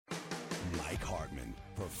Mike Hartman,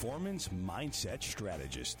 performance mindset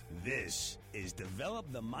strategist. This is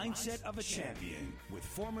Develop the Mindset of a Champion with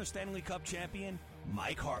former Stanley Cup champion,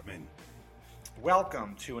 Mike Hartman.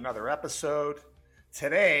 Welcome to another episode.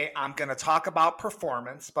 Today, I'm going to talk about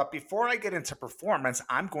performance, but before I get into performance,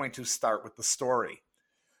 I'm going to start with the story.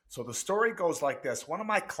 So the story goes like this. One of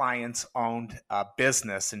my clients owned a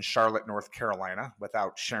business in Charlotte, North Carolina,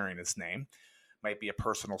 without sharing his name. Might be a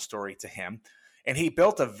personal story to him. And he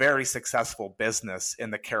built a very successful business in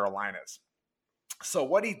the Carolinas. So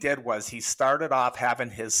what he did was he started off having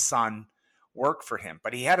his son work for him,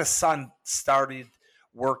 but he had a son started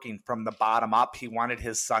working from the bottom up. He wanted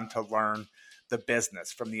his son to learn the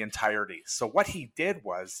business from the entirety. So what he did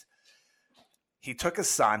was he took his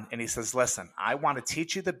son and he says, listen, I want to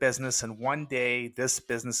teach you the business, and one day this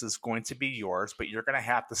business is going to be yours, but you're going to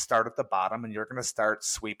have to start at the bottom and you're going to start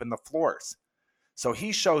sweeping the floors. So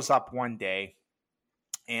he shows up one day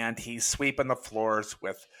and he's sweeping the floors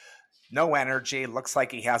with no energy. Looks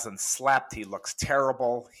like he hasn't slept. He looks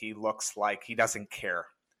terrible. He looks like he doesn't care.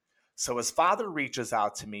 So his father reaches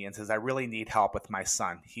out to me and says, I really need help with my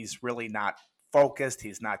son. He's really not focused.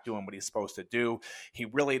 He's not doing what he's supposed to do. He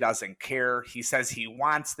really doesn't care. He says he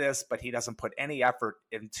wants this, but he doesn't put any effort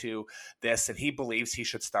into this, and he believes he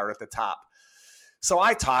should start at the top. So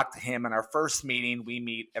I talked to him in our first meeting. We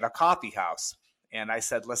meet at a coffee house. And I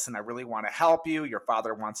said, listen, I really want to help you. Your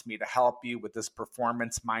father wants me to help you with this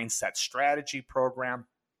performance mindset strategy program.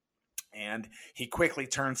 And he quickly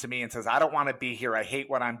turns to me and says, I don't want to be here. I hate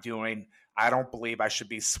what I'm doing. I don't believe I should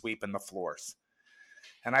be sweeping the floors.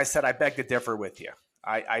 And I said, I beg to differ with you.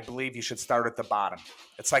 I believe you should start at the bottom.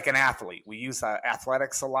 It's like an athlete. We use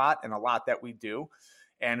athletics a lot and a lot that we do.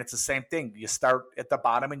 And it's the same thing. You start at the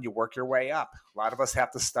bottom and you work your way up. A lot of us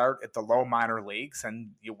have to start at the low minor leagues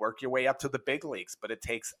and you work your way up to the big leagues, but it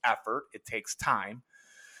takes effort. It takes time.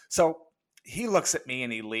 So he looks at me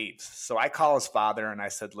and he leaves. So I call his father and I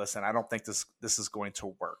said, listen, I don't think this is going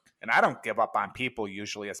to work. And I don't give up on people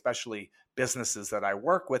usually, especially businesses that I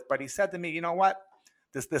work with. But he said to me, you know what?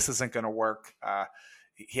 This isn't going to work.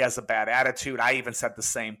 He has a bad attitude. I even said the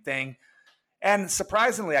same thing. And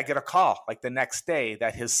surprisingly, I get a call like the next day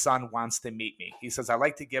that his son wants to meet me. He says, I'd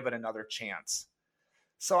like to give it another chance.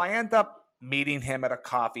 So I end up meeting him at a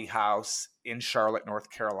coffee house in Charlotte,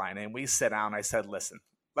 North Carolina. And we sit down. I said, listen,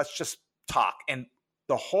 let's just talk. And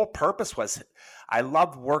the whole purpose was I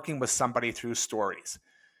love working with somebody through stories.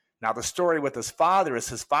 Now, the story with his father is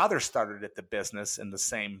his father started at the business in the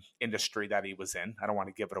same industry that he was in. I don't want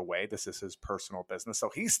to give it away. This is his personal business.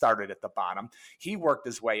 So he started at the bottom. He worked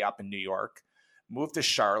his way up in New York, moved to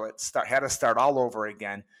Charlotte, had to start all over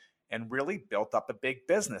again, and really built up a big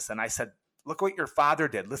business. And I said, look what your father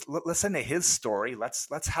did. Listen to his story.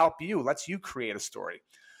 Let's help you. Let's you create a story.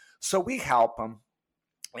 So we help him.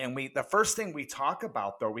 And the first thing we talk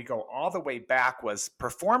about, though, we go all the way back, was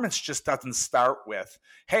performance just doesn't start with,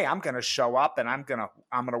 hey, I'm going to show up and I'm going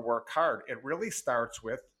to work hard. It really starts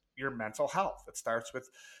with your mental health. It starts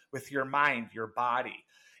with your mind, your body.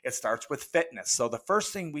 It starts with fitness. So the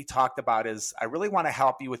first thing we talked about is, I really want to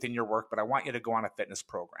help you within your work, but I want you to go on a fitness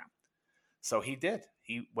program. So he did.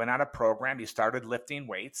 He went on a program. He started lifting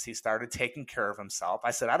weights. He started taking care of himself.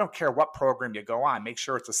 I said, I don't care what program you go on. Make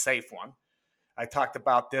sure it's a safe one. I talked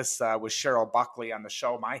about this with Cheryl Buckley on the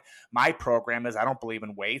show. My program is, I don't believe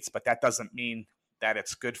in weights, but that doesn't mean that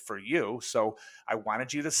it's good for you. So I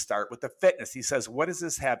wanted you to start with the fitness. He says, what does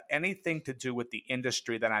this have anything to do with the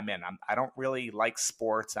industry that I'm in? I don't really like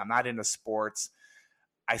sports. I'm not into sports.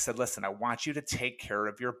 I said, listen, I want you to take care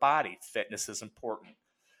of your body. Fitness is important.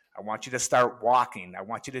 I want you to start walking. I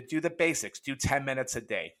want you to do the basics, do 10 minutes a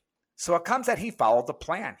day. So it comes that he followed the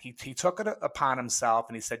plan. He took it upon himself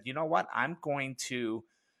and he said, you know what? I'm going to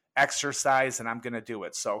exercise and I'm going to do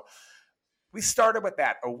it. So we started with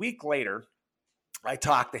that. A week later, I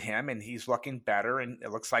talked to him and he's looking better and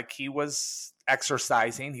it looks like he was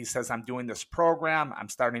exercising. He says, I'm doing this program. I'm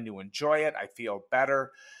starting to enjoy it. I feel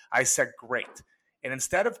better. I said, great. And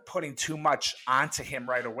instead of putting too much onto him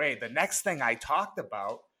right away, the next thing I talked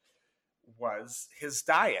about was his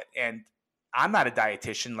diet. And I'm not a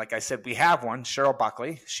dietitian. Like I said, we have one, Cheryl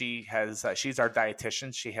Buckley. She's our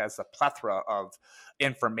dietitian. She has a plethora of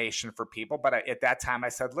information for people. But at that time I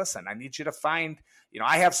said, listen, I need you to find,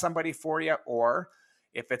 I have somebody for you, or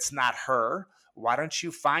if it's not her, why don't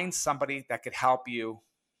you find somebody that could help you,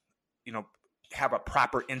 have a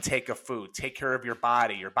proper intake of food, take care of your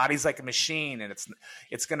body. Your body's like a machine and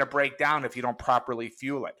it's going to break down if you don't properly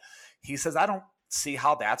fuel it. He says, I don't see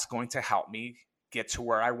how that's going to help me get to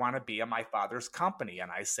where I want to be in my father's company.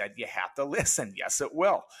 And I said, you have to listen. Yes, it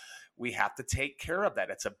will. we have to take care of that.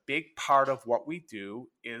 It's a big part of what we do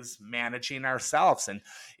is managing ourselves. And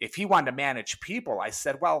if he wanted to manage people, I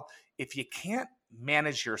said, well, if you can't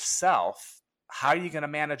manage yourself, how are you going to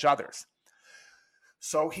manage others?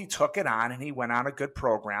 So he took it on and he went on a good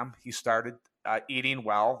program. He started eating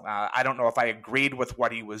well. I don't know if I agreed with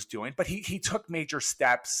what he was doing, but he took major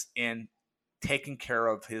steps in taking care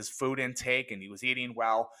of his food intake, and he was eating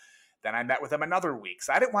well. Then I met with him another week.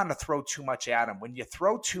 So I didn't want to throw too much at him. When you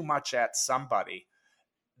throw too much at somebody,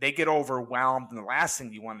 they get overwhelmed, and the last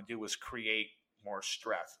thing you want to do is create more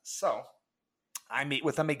stress. So I meet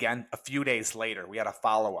with him again a few days later. We had a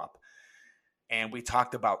follow-up, and we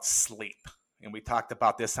talked about sleep. And we talked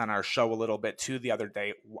about this on our show a little bit too the other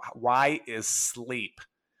day. Why is sleep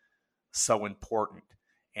so important?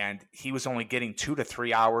 And he was only getting 2 to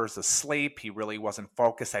 3 hours of sleep. He really wasn't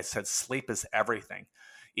focused. I said, sleep is everything.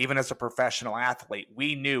 Even as a professional athlete,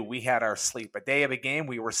 we knew we had our sleep. A day of a game,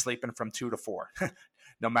 we were sleeping from 2 to 4,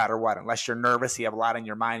 no matter what. Unless you're nervous, you have a lot on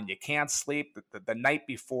your mind, and you can't sleep. The night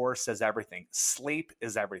before says everything. Sleep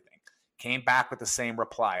is everything. Came back with the same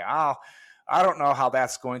reply. I don't know how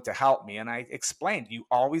that's going to help me. And I explained, you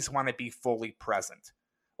always want to be fully present.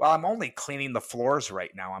 Well, I'm only cleaning the floors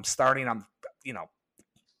right now. I'm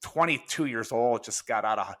 22 years old, just got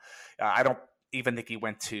out of, I don't think he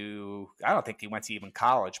went to even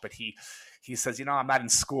college, but he says, I'm not in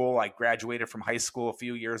school. I graduated from high school a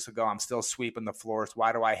few years ago. I'm still sweeping the floors.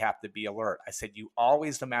 Why do I have to be alert? I said, you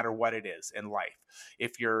always, no matter what it is in life,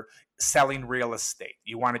 if you're selling real estate,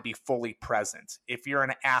 you want to be fully present. If you're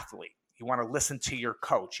an athlete, you want to listen to your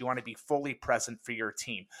coach. You want to be fully present for your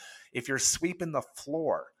team. If you're sweeping the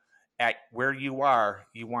floor at where you are,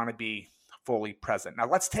 you want to be fully present. Now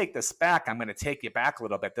let's take this back. I'm going to take you back a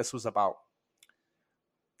little bit. This was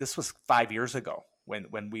 5 years ago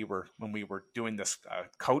when we were doing this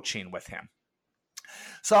coaching with him.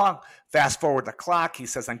 So fast forward the clock. He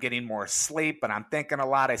says, I'm getting more sleep, but I'm thinking a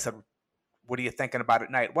lot. I said, what are you thinking about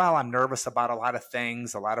at night? Well, I'm nervous about a lot of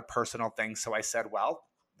things, a lot of personal things. So I said, well,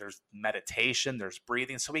 there's meditation, there's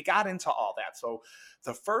breathing. So we got into all that. So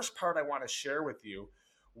the first part I want to share with you,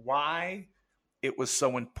 why it was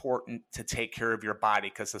so important to take care of your body.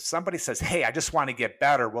 Because if somebody says, hey, I just want to get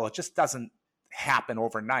better, well, it just doesn't happen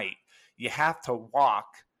overnight. You have to walk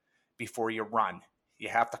before you run. You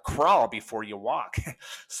have to crawl before you walk.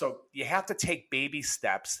 So you have to take baby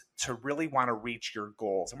steps to really want to reach your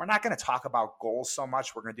goals. And we're not going to talk about goals so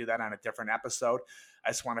much. We're going to do that on a different episode. I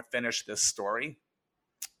just want to finish this story.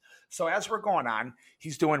 So as we're going on,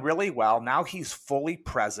 he's doing really well. Now he's fully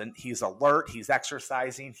present. He's alert. He's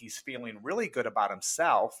exercising. He's feeling really good about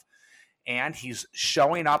himself. And he's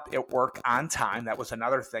showing up at work on time. That was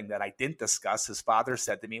another thing that I didn't discuss. His father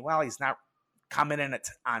said to me, well, he's not coming in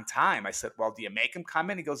on time. I said, well, do you make him come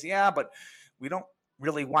in? He goes, yeah, but we don't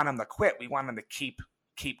really want him to quit. We want him to keep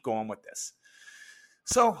going with this.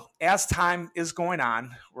 So as time is going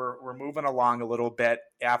on, we're moving along a little bit.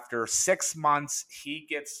 After 6 months, he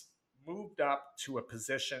gets moved up to a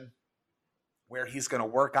position where he's going to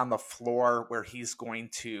work on the floor, where he's going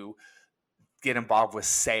to get involved with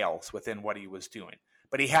sales within what he was doing.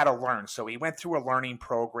 But he had to learn. So he went through a learning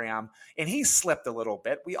program, and he slipped a little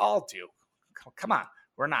bit. We all do. Come on.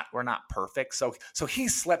 We're not perfect. So he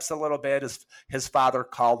slips a little bit. His father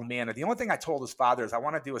called me, and the only thing I told his father is I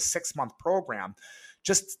want to do a 6-month program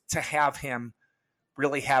just to have him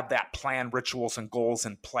really have that plan, rituals, and goals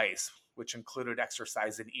in place, which included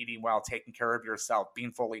exercise and eating well, taking care of yourself,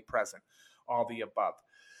 being fully present, all the above.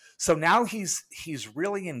 So now he's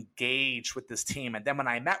really engaged with this team. And then when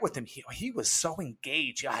I met with him, he was so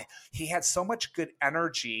engaged. He had so much good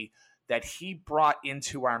energy that he brought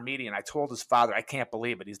into our meeting. And I told his father, I can't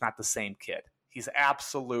believe it. He's not the same kid. He's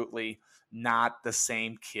absolutely not the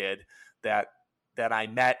same kid that I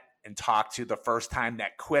met and talked to the first time,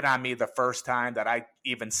 that quit on me the first time, that I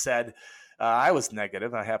even said I was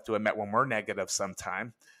negative. I have to admit, when we're negative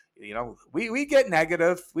sometime, we get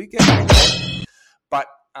negative. But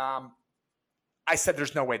I said,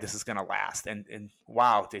 there's no way this is going to last. And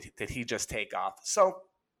wow, did he just take off. So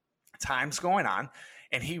time's going on,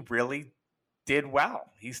 and he really did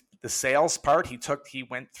well. He's the sales part. He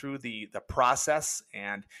went through the process,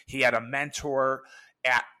 and he had a mentor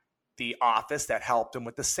at the office that helped him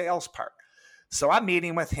with the sales part. So I'm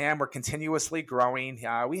meeting with him. We're continuously growing.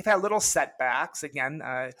 We've had little setbacks. Again,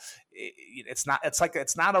 it's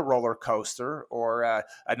not a roller coaster. Or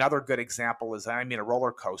another good example is, a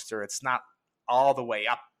roller coaster. It's not all the way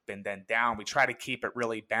up and then down. We try to keep it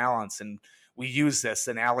really balanced, and we use this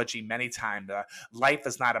analogy many times. Life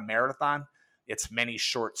is not a marathon. It's many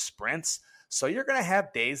short sprints. So you're going to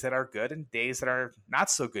have days that are good and days that are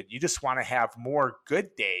not so good. You just want to have more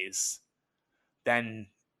good days than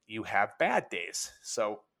you have bad days.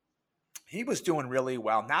 So he was doing really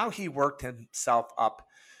well. Now he worked himself up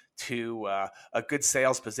to a good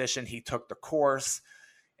sales position. He took the course,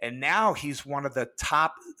 and now he's one of the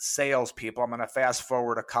top salespeople. I'm going to fast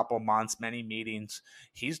forward a couple months, many meetings.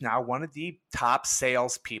 He's now one of the top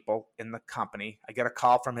salespeople in the company. I get a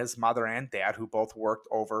call from his mother and dad, who both worked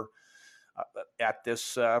over at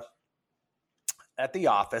the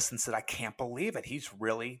office, and said, I can't believe it. He's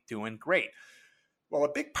really doing great. Well,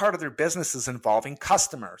 a big part of their business is involving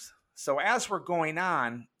customers. So as we're going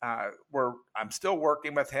on, I'm still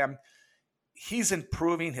working with him. He's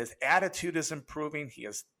improving. His attitude is improving. He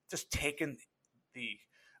has just taken he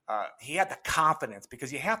had the confidence,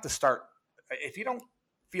 because you have to start, if you don't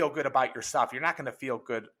feel good about yourself, you're not going to feel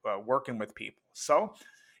good working with people. So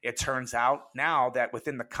it turns out now that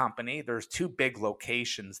within the company, there's 2 big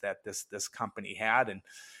locations that this company had.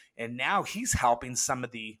 And now he's helping some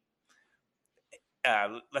of the,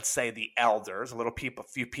 let's say the elders, a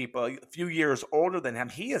few years older than him.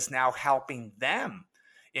 He is now helping them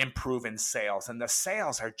improve in sales, and the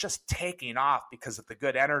sales are just taking off because of the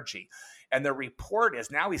good energy. And the report is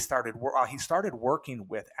now he started working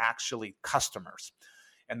with actually customers,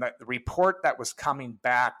 and the report that was coming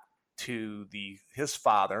back to his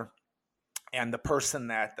father and the person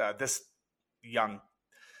that this young,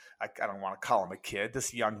 I don't want to call him a kid,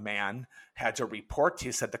 this young man had to report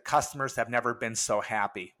to, said the customers have never been so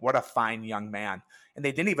happy. What a fine young man. And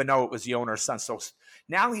they didn't even know it was the owner's son. So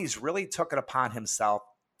now he's really took it upon himself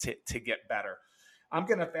to get better. I'm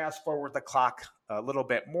going to fast forward the clock a little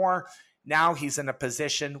bit more. Now he's in a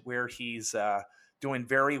position where he's doing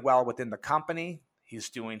very well within the company. He's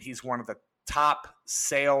one of the top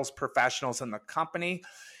sales professionals in the company.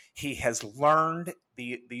 He has learned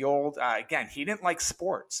the old, again, he didn't like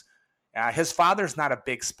sports. His father's not a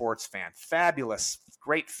big sports fan. Fabulous,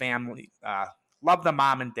 great family. Love the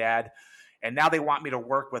mom and dad. And now they want me to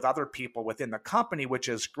work with other people within the company, which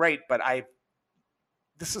is great. But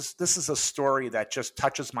this is a story that just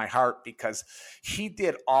touches my heart, because he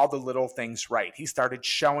did all the little things right. He started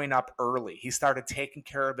showing up early. He started taking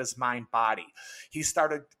care of his mind, body. He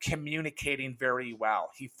started communicating very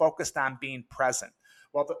well. He focused on being present.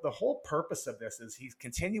 Well, the whole purpose of this is he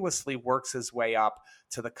continuously works his way up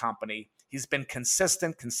to the company. He's been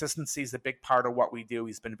consistent. Consistency is a big part of what we do.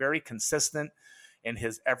 He's been very consistent in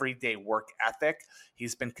his everyday work ethic.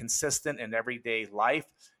 He's been consistent in everyday life.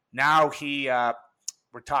 Now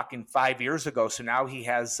we're talking 5 years ago, so now he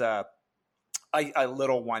has a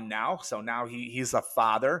little one now. So now he's a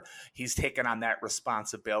father. He's taken on that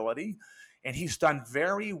responsibility, and he's done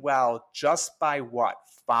very well just by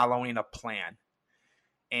following a plan.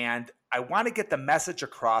 And I want to get the message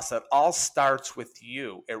across that all starts with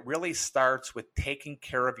you. It really starts with taking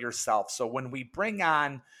care of yourself. So when we bring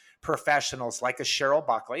on professionals like a Cheryl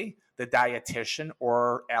Buckley, the dietitian,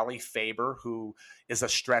 or Allie Faber, who is a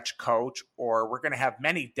stretch coach, or we're going to have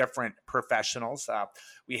many different professionals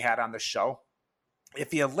we had on the show.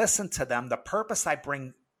 If you listen to them, the purpose I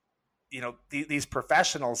bring these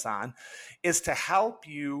professionals on is to help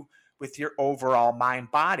you with your overall mind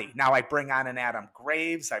body. Now I bring on an Adam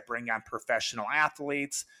Graves. I bring on professional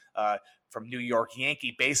athletes from New York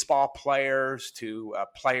Yankee baseball players to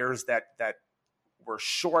players that were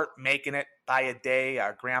short making it by a day.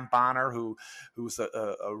 Graham Bonner, who's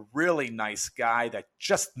a really nice guy that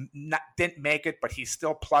just didn't make it, but he's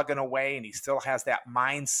still plugging away and he still has that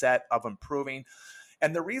mindset of improving.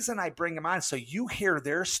 And the reason I bring them on, so you hear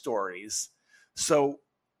their stories. So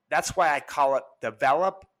that's why I call it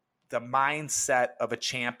Develop the Mindset of a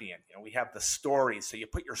Champion. We have the stories. So you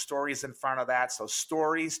put your stories in front of that. So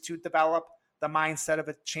stories to develop the mindset of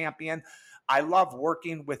a champion. I love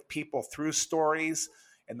working with people through stories.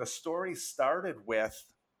 And the story started with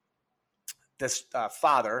this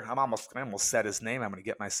father. I almost said his name. I'm going to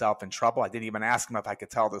get myself in trouble. I didn't even ask him if I could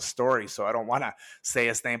tell the story, so I don't want to say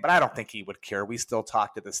his name, but I don't think he would care. We still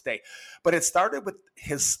talk to this day. But it started with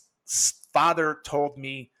his father told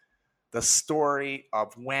me the story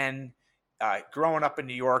of when growing up in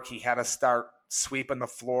New York, he had to start sweeping the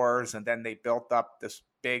floors, and then they built up this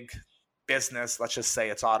big business. Let's just say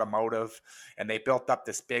it's automotive, and they built up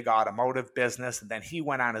this big automotive business, and then he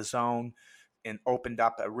went on his own and opened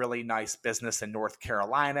up a really nice business in North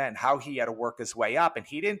Carolina, and how he had to work his way up. And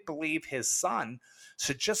he didn't believe his son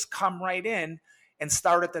should just come right in and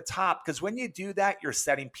start at the top, because when you do that, you're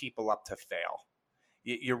setting people up to fail.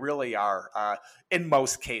 You really are, in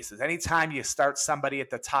most cases. Anytime you start somebody at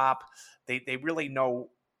the top, they really know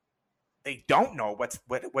they don't know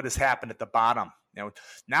what has happened at the bottom.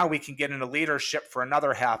 Now we can get into leadership for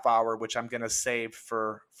another half hour, which I'm going to save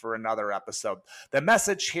for another episode. The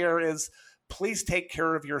message here is, please take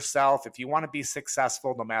care of yourself. If you want to be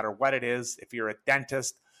successful, no matter what it is, if you're a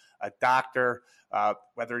dentist, a doctor,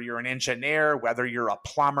 whether you're an engineer, whether you're a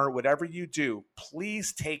plumber, whatever you do,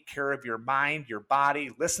 please take care of your mind, your body.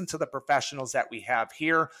 Listen to the professionals that we have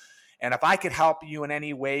here. And if I could help you in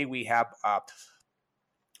any way, we have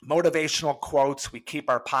motivational quotes. We keep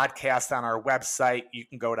our podcast on our website. You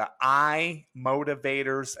can go to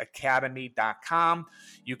iMotivatorsAcademy.com.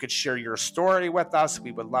 You could share your story with us.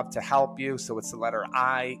 We would love to help you. So it's the letter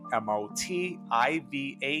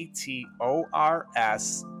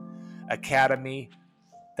IMOTIVATORS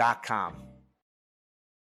Academy.com.